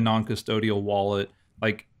 get a non-custodial wallet.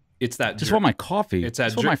 Like, it's that just want my coffee. It's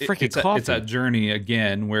that just want my freaking coffee. It's that journey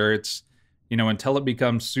again where it's, you know, until it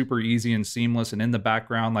becomes super easy and seamless and in the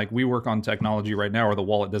background. Like, we work on technology right now where the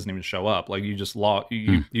wallet doesn't even show up. Like, you just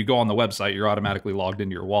you go on the website, you're automatically logged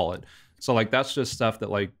into your wallet. So like, that's just stuff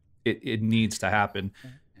that like it needs to happen.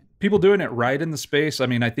 People doing it right in the space. I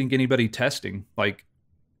mean, I think anybody testing, like,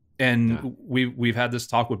 and we've had this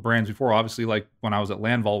talk with brands before. Obviously, like when I was at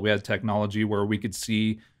Landvault, we had technology where we could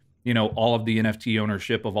see, you know, all of the NFT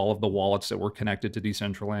ownership of all of the wallets that were connected to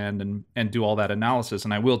Decentraland and do all that analysis.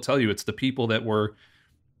 And I will tell you, it's the people that were,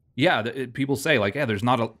 people say like, yeah, there's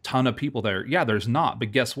not a ton of people there. Yeah, there's not.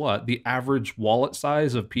 But guess what? The average wallet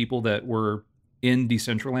size of people that were in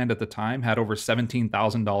Decentraland at the time had over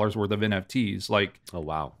 $17,000 worth of NFTs. Like, oh,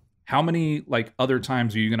 wow. How many like other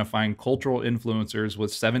times are you going to find cultural influencers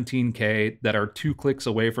with 17K that are 2 clicks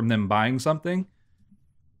away from them buying something?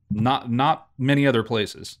 Not many other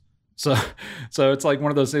places. So it's like one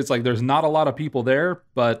of those things, like there's not a lot of people there,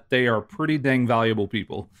 but they are pretty dang valuable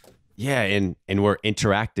people. Yeah, and we're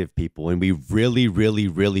interactive people, and we really, really,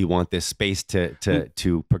 really want this space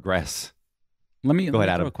to progress. Let me throw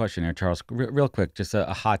a question here, Charles, real quick, just a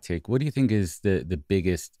hot take. What do you think is the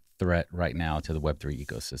biggest threat right now to the Web3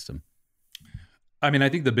 ecosystem? I mean, I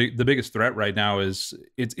think the biggest threat right now is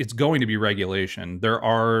it's going to be regulation. There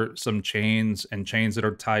are some chains that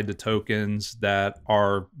are tied to tokens that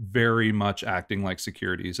are very much acting like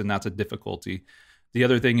securities, and that's a difficulty. The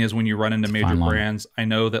other thing is when you run into major brands, I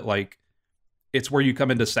know that like it's where you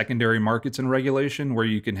come into secondary markets and regulation where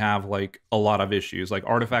you can have like a lot of issues. Like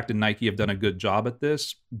Artifact and Nike have done a good job at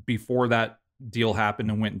this. Before that deal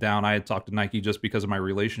happened and went down, I had talked to Nike just because of my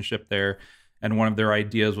relationship there. And one of their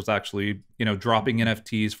ideas was actually, you know, dropping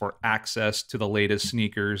NFTs for access to the latest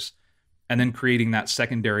sneakers and then creating that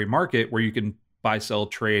secondary market where you can buy, sell,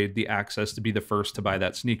 trade, the access to be the first to buy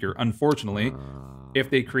that sneaker. Unfortunately, if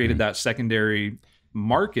they created that secondary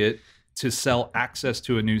market to sell access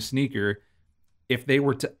to a new sneaker, if they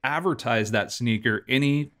were to advertise that sneaker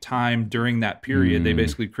any time during that period, they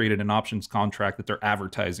basically created an options contract that they're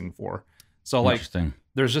advertising for. So like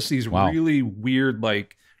there's just these really weird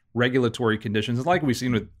like regulatory conditions. It's like we've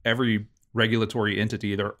seen with every regulatory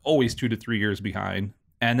entity, they're always 2 to 3 years behind.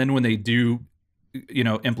 And then when they do, you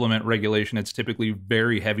know, implement regulation, it's typically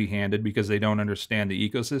very heavy-handed because they don't understand the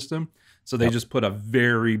ecosystem. So they just put a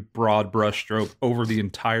very broad brushstroke over the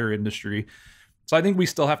entire industry. So I think we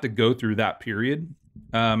still have to go through that period.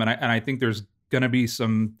 And I think there's going to be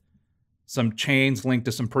some chains linked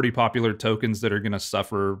to some pretty popular tokens that are going to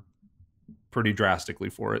suffer pretty drastically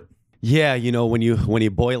for it. Yeah, you know, when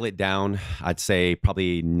you boil it down, I'd say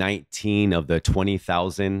probably 19 of the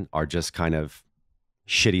 20,000 are just kind of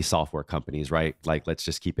shitty software companies, right? Like, let's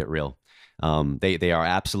just keep it real. They are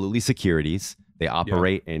absolutely securities. They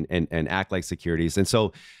operate and act like securities. And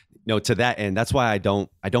so, you know, to that end, that's why I don't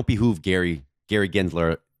behoove Gary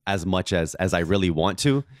Gensler as much as I really want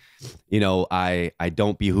to. You know, I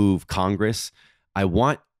don't behoove Congress. I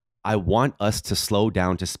want us to slow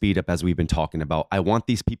down, to speed up, as we've been talking about. I want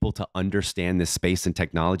these people to understand this space and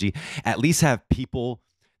technology, at least have people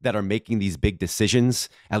that are making these big decisions,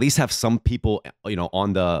 at least have some people, you know,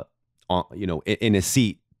 in a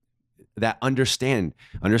seat that understand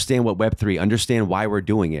what Web3, understand why we're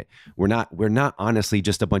doing it. We're not honestly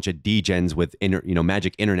just a bunch of degens with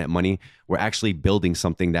magic internet money. We're actually building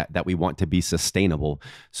something that we want to be sustainable.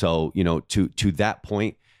 So, you know, to that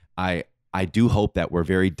point, I do hope that we're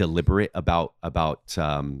very deliberate about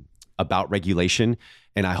regulation,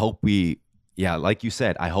 and I hope like you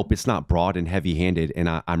said, I hope it's not broad and heavy-handed. And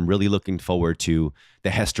I'm really looking forward to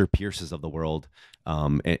the Hester Pierces of the world,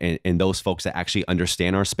 and those folks that actually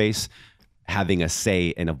understand our space having a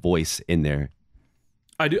say and a voice in there.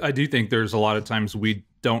 I do think there's a lot of times we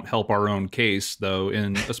don't help our own case, though,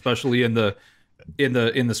 especially in the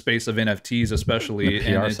space of NFTs, especially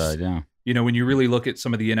the PR side, You know, when you really look at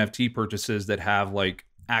some of the NFT purchases that have like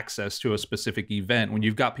access to a specific event, when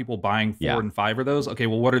you've got people buying 4 and 5 of those, okay,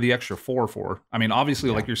 well, what are the extra 4 for? I mean,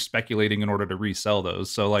 obviously, like you're speculating in order to resell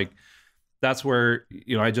those. So like, that's where,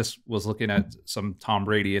 you know, I just was looking at some Tom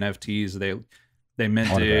Brady NFTs. They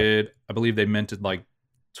minted, I believe they minted like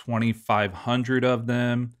 2,500 of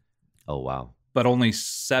them. Oh, wow. But only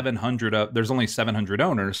 700 there's only 700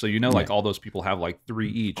 owners. So, you know, like all those people have like 3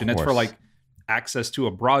 each. And it's for like access to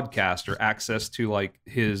a broadcast or access to like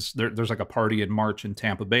there's like a party in March in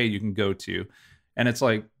Tampa Bay you can go to. And it's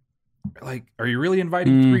like, are you really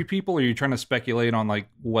inviting 3 people? Or are you trying to speculate on like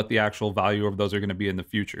what the actual value of those are going to be in the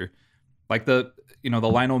future? Like the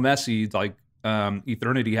Lionel Messi, like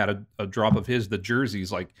Eternity had a drop of the jerseys,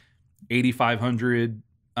 like 8,500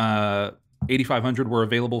 were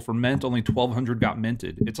available for mint. Only 1,200 got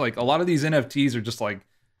minted. It's like a lot of these NFTs are just like,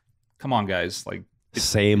 come on, guys, like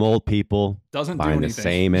same old people doesn't buying do the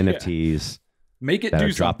same NFTs. Make it that do are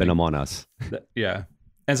something. Dropping them on us. Yeah,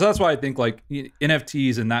 and so that's why I think like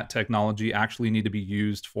NFTs and that technology actually need to be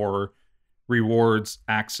used for rewards,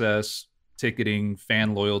 access, ticketing,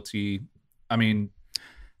 fan loyalty. I mean,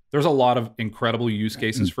 there's a lot of incredible use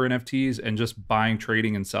cases for NFTs, and just buying,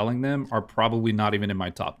 trading, and selling them are probably not even in my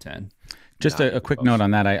top 10. Just a quick note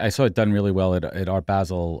on that. I saw it done really well at Art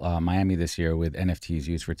Basel, Miami this year, with NFTs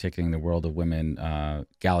used for ticketing. The World of Women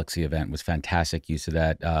Galaxy event was fantastic use of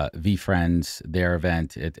that. VFriends, their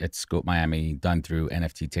event at Scope Miami, done through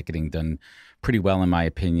NFT ticketing, done pretty well in my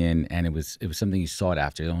opinion. And it was something you sought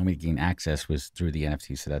after. The only way to gain access was through the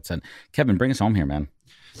NFT. So that's it. Kevin, bring us home here, man.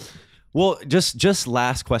 Well, just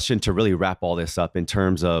last question to really wrap all this up in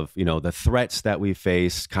terms of, you know, the threats that we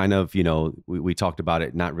face, kind of, you know, we talked about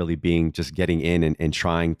it not really being just getting in and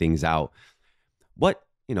trying things out. What,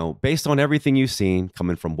 you know, based on everything you've seen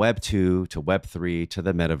coming from Web2 to Web3 to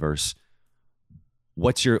the Metaverse,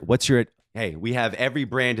 what's your, hey, we have every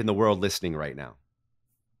brand in the world listening right now.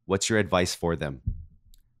 What's your advice for them?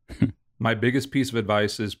 My biggest piece of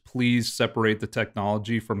advice is please separate the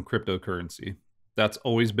technology from cryptocurrency. That's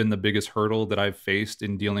always been the biggest hurdle that I've faced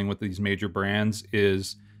in dealing with these major brands.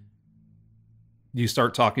 Is you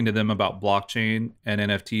start talking to them about blockchain and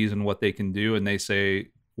NFTs and what they can do, and they say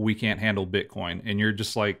we can't handle Bitcoin, and you're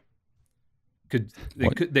just like,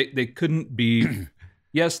 they couldn't be.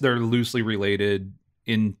 Yes, they're loosely related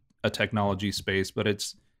in a technology space, but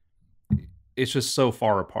it's just so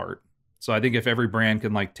far apart. So I think if every brand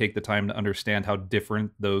can like take the time to understand how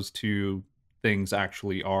different those two things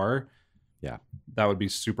actually are, yeah, that would be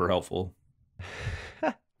super helpful.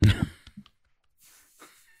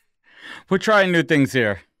 We're trying new things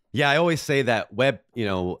here. Yeah, I always say that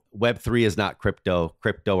Web3 is not crypto,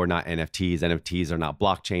 crypto are not NFTs, NFTs are not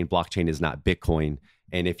blockchain, blockchain is not Bitcoin.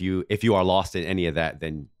 And if you are lost in any of that,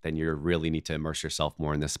 then you really need to immerse yourself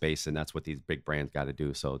more in this space, and that's what these big brands got to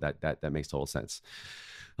do. So that makes total sense.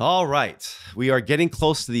 All right, we are getting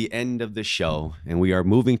close to the end of the show, and we are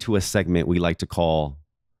moving to a segment we like to call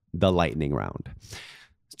the lightning round.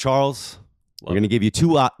 Charles, we're going to give you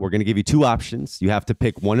two options. You have to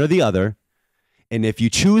pick one or the other. And if you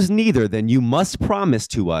choose neither, then you must promise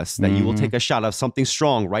to us that you will take a shot of something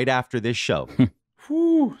strong right after this show.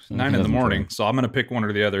 Whew, 9 in the morning. So I'm going to pick one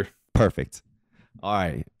or the other. Perfect. All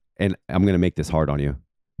right. And I'm going to make this hard on you.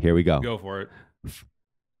 Here we go. Go for it.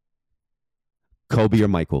 Kobe or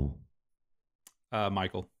Michael?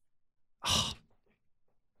 Michael.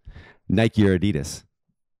 Nike or Adidas?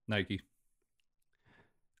 Nike.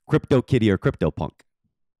 Crypto Kitty or Crypto Punk?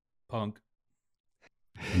 Punk.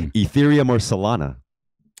 Ethereum or Solana?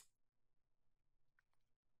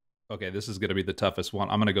 Okay, this is going to be the toughest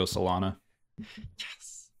one. I'm going to go Solana.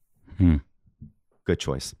 Yes. Good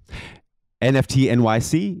choice. NFT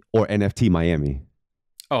NYC or NFT Miami?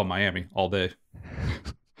 Oh, Miami all day.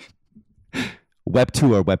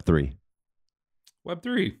 Web2 or Web3?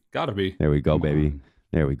 Web3, gotta be. There we go, baby.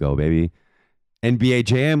 There we go, baby. NBA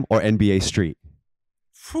Jam or NBA Street?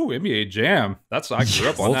 Phew, NBA Jam. I grew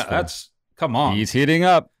up on that. That's, come on. He's heating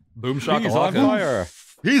up. Boom shakalaka. He's on fire.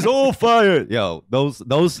 He's on fire. Yo,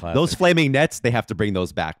 those flaming nets, they have to bring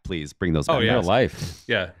those back, please. Bring those back. Oh, yeah. Real life.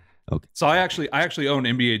 Yeah. Okay. So I actually own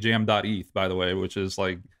NBAJam.eth, by the way, which is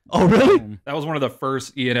like, oh, really? that was one of the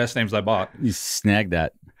first ENS names I bought. You snagged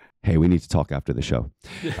that. Hey, we need to talk after the show.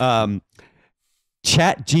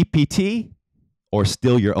 Chat GPT or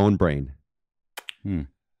still your own brain?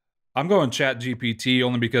 I'm going Chat GPT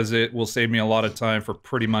only because it will save me a lot of time for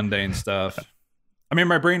pretty mundane stuff. I mean,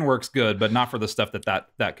 my brain works good, but not for the stuff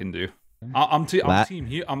that can do. I'm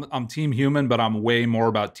team human, but I'm way more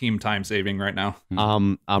about team time saving right now.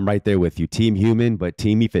 I'm right there with you. Team human, but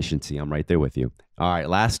team efficiency. I'm right there with you. All right,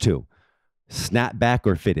 last two. Snapback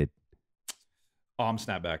or fitted? Oh, I'm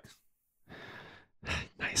snapback.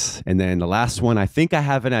 Nice. And then the last one, I think I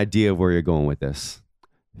have an idea of where you're going with this.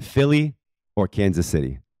 Philly or Kansas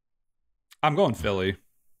City? I'm going Philly.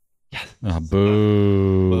 Yes. Oh,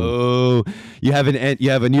 boo. Boo. You have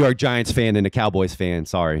a New York Giants fan and a Cowboys fan.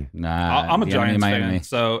 Sorry. Nah. I'm a Giants fan.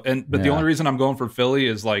 So, but the only reason I'm going for Philly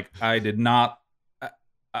is like I'm a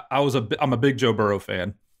big Joe Burrow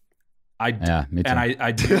fan. Me too. And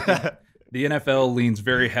I do think the NFL leans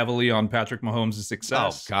very heavily on Patrick Mahomes'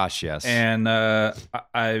 success. Oh gosh, yes. And I'm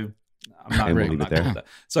not really not good with that.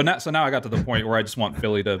 So now I got to the point where I just want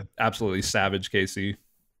Philly to absolutely savage KC.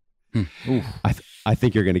 I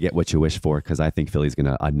think you're going to get what you wish for because I think Philly's going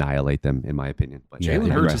to annihilate them, in my opinion. But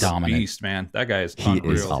Jalen Hurts is a beast, man. That guy is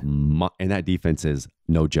unreal. And that defense is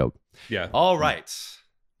no joke. Yeah. All right.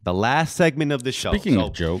 The last segment of the show. Speaking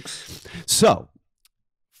of jokes. So,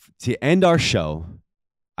 to end our show,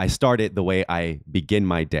 I started the way I begin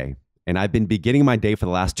my day. And I've been beginning my day for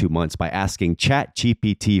the last 2 months by asking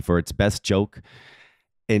ChatGPT for its best joke.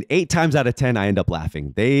 And 8 times out of 10, I end up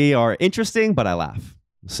laughing. They are interesting, but I laugh.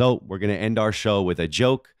 So we're going to end our show with a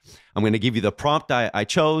joke. I'm going to give you the prompt I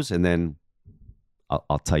chose, and then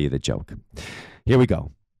I'll tell you the joke. Here we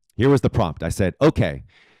go. Here was the prompt. I said, okay,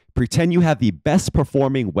 pretend you have the best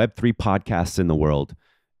performing Web3 podcasts in the world,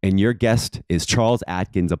 and your guest is Charles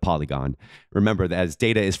Adkins of Polygon. Remember that his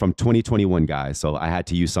data is from 2021, guys, so I had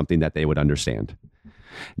to use something that they would understand.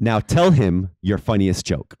 Now tell him your funniest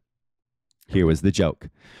joke. Here was the joke.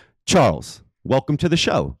 Charles, welcome to the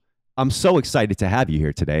show. I'm so excited to have you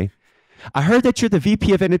here today. I heard that you're the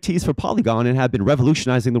VP of NFTs for Polygon and have been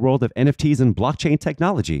revolutionizing the world of NFTs and blockchain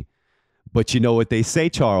technology. But you know what they say,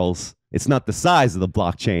 Charles? It's not the size of the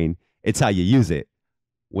blockchain. It's how you use it.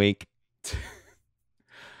 Wink. It's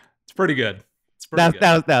pretty good. It's pretty good.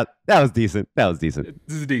 That was decent. That was decent.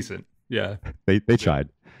 This is decent. Yeah. They tried.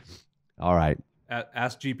 All right.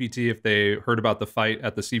 Ask GPT if they heard about the fight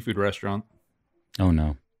at the seafood restaurant. Oh,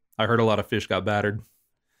 no. I heard a lot of fish got battered.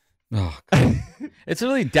 Oh, God. It's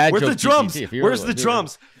really dad joke. Where's the drums? GPT, Where's the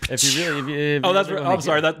drums? I'm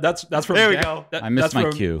sorry. That's from. There we go. I missed my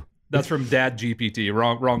cue. That's from Dad GPT.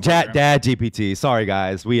 Wrong. Dad GPT. Sorry,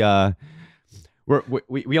 guys. We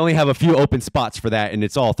only have a few open spots for that, and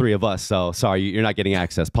it's all 3 of us. So sorry, you're not getting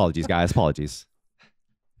access. Apologies, guys. Apologies.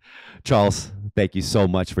 Charles, thank you so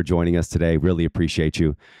much for joining us today. Really appreciate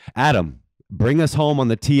you. Adam, bring us home on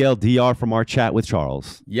the TLDR from our chat with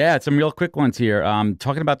Charles. Yeah, some real quick ones here.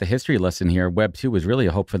 Talking about the history lesson here, Web 2 was really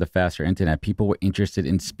a hope for the faster internet. People were interested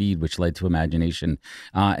in speed, which led to imagination.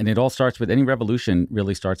 And it all starts with, any revolution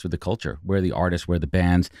really starts with the culture, where the artists, where the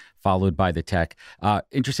bands, followed by the tech.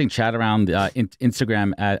 Interesting chat around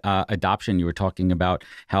Instagram adoption. You were talking about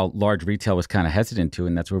how large retail was kind of hesitant to,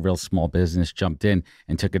 and that's where real small business jumped in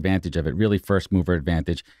and took advantage of it. Really first mover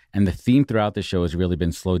advantage. And the theme throughout the show has really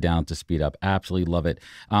been slow down to speed up. Absolutely love it.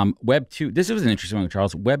 Web 2, this was an interesting one,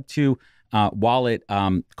 Charles. Web 2 wallet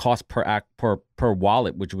cost per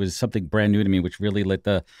wallet, which was something brand new to me, which really lit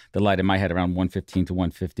the light in my head, around $115 to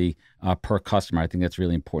 $150 per customer. I think that's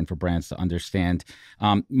really important for brands to understand.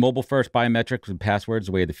 Mobile first biometrics and passwords,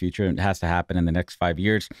 the way of the future. It has to happen in the next 5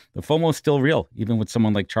 years. The FOMO is still real, even with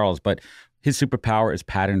someone like Charles, but his superpower is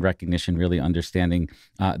pattern recognition, really understanding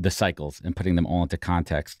the cycles and putting them all into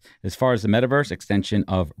context. As far as the metaverse, extension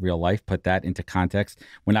of real life, put that into context.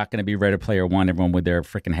 We're not going to be Ready Player One, everyone with their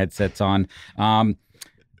freaking headsets on. I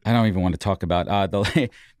don't even want to talk about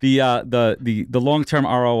the long-term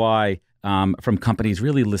ROI from companies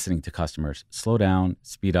really listening to customers. Slow down,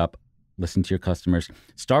 speed up, listen to your customers.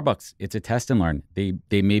 Starbucks, it's a test and learn.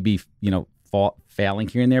 They may be, failing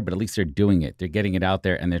here and there, but at least they're doing it. They're getting it out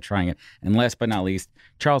there and they're trying it. And last but not least,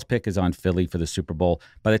 Charles' pick is on Philly for the Super Bowl.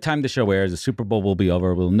 By the time the show airs, the Super Bowl will be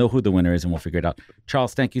over. We'll know who the winner is and we'll figure it out.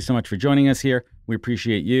 Charles, thank you so much for joining us here. We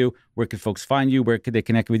appreciate you. Where could folks find you? Where could they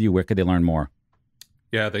connect with you? Where could they learn more?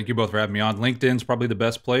 Yeah, thank you both for having me on. LinkedIn's probably the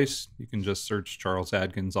best place. You can just search Charles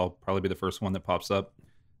Adkins. I'll probably be the first one that pops up.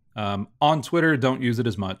 On Twitter, don't use it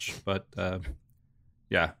as much, but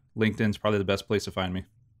yeah, LinkedIn's probably the best place to find me.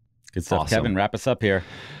 Good stuff. Awesome. Kevin, wrap us up here.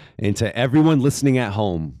 And to everyone listening at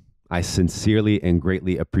home, I sincerely and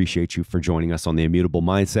greatly appreciate you for joining us on the Immutable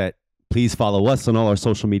Mindset. Please follow us on all our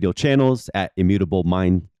social media channels at Immutable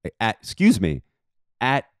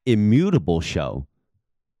Show.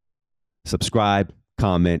 Subscribe,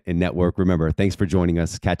 comment, and network. Remember, thanks for joining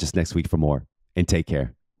us. Catch us next week for more, and take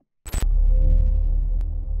care.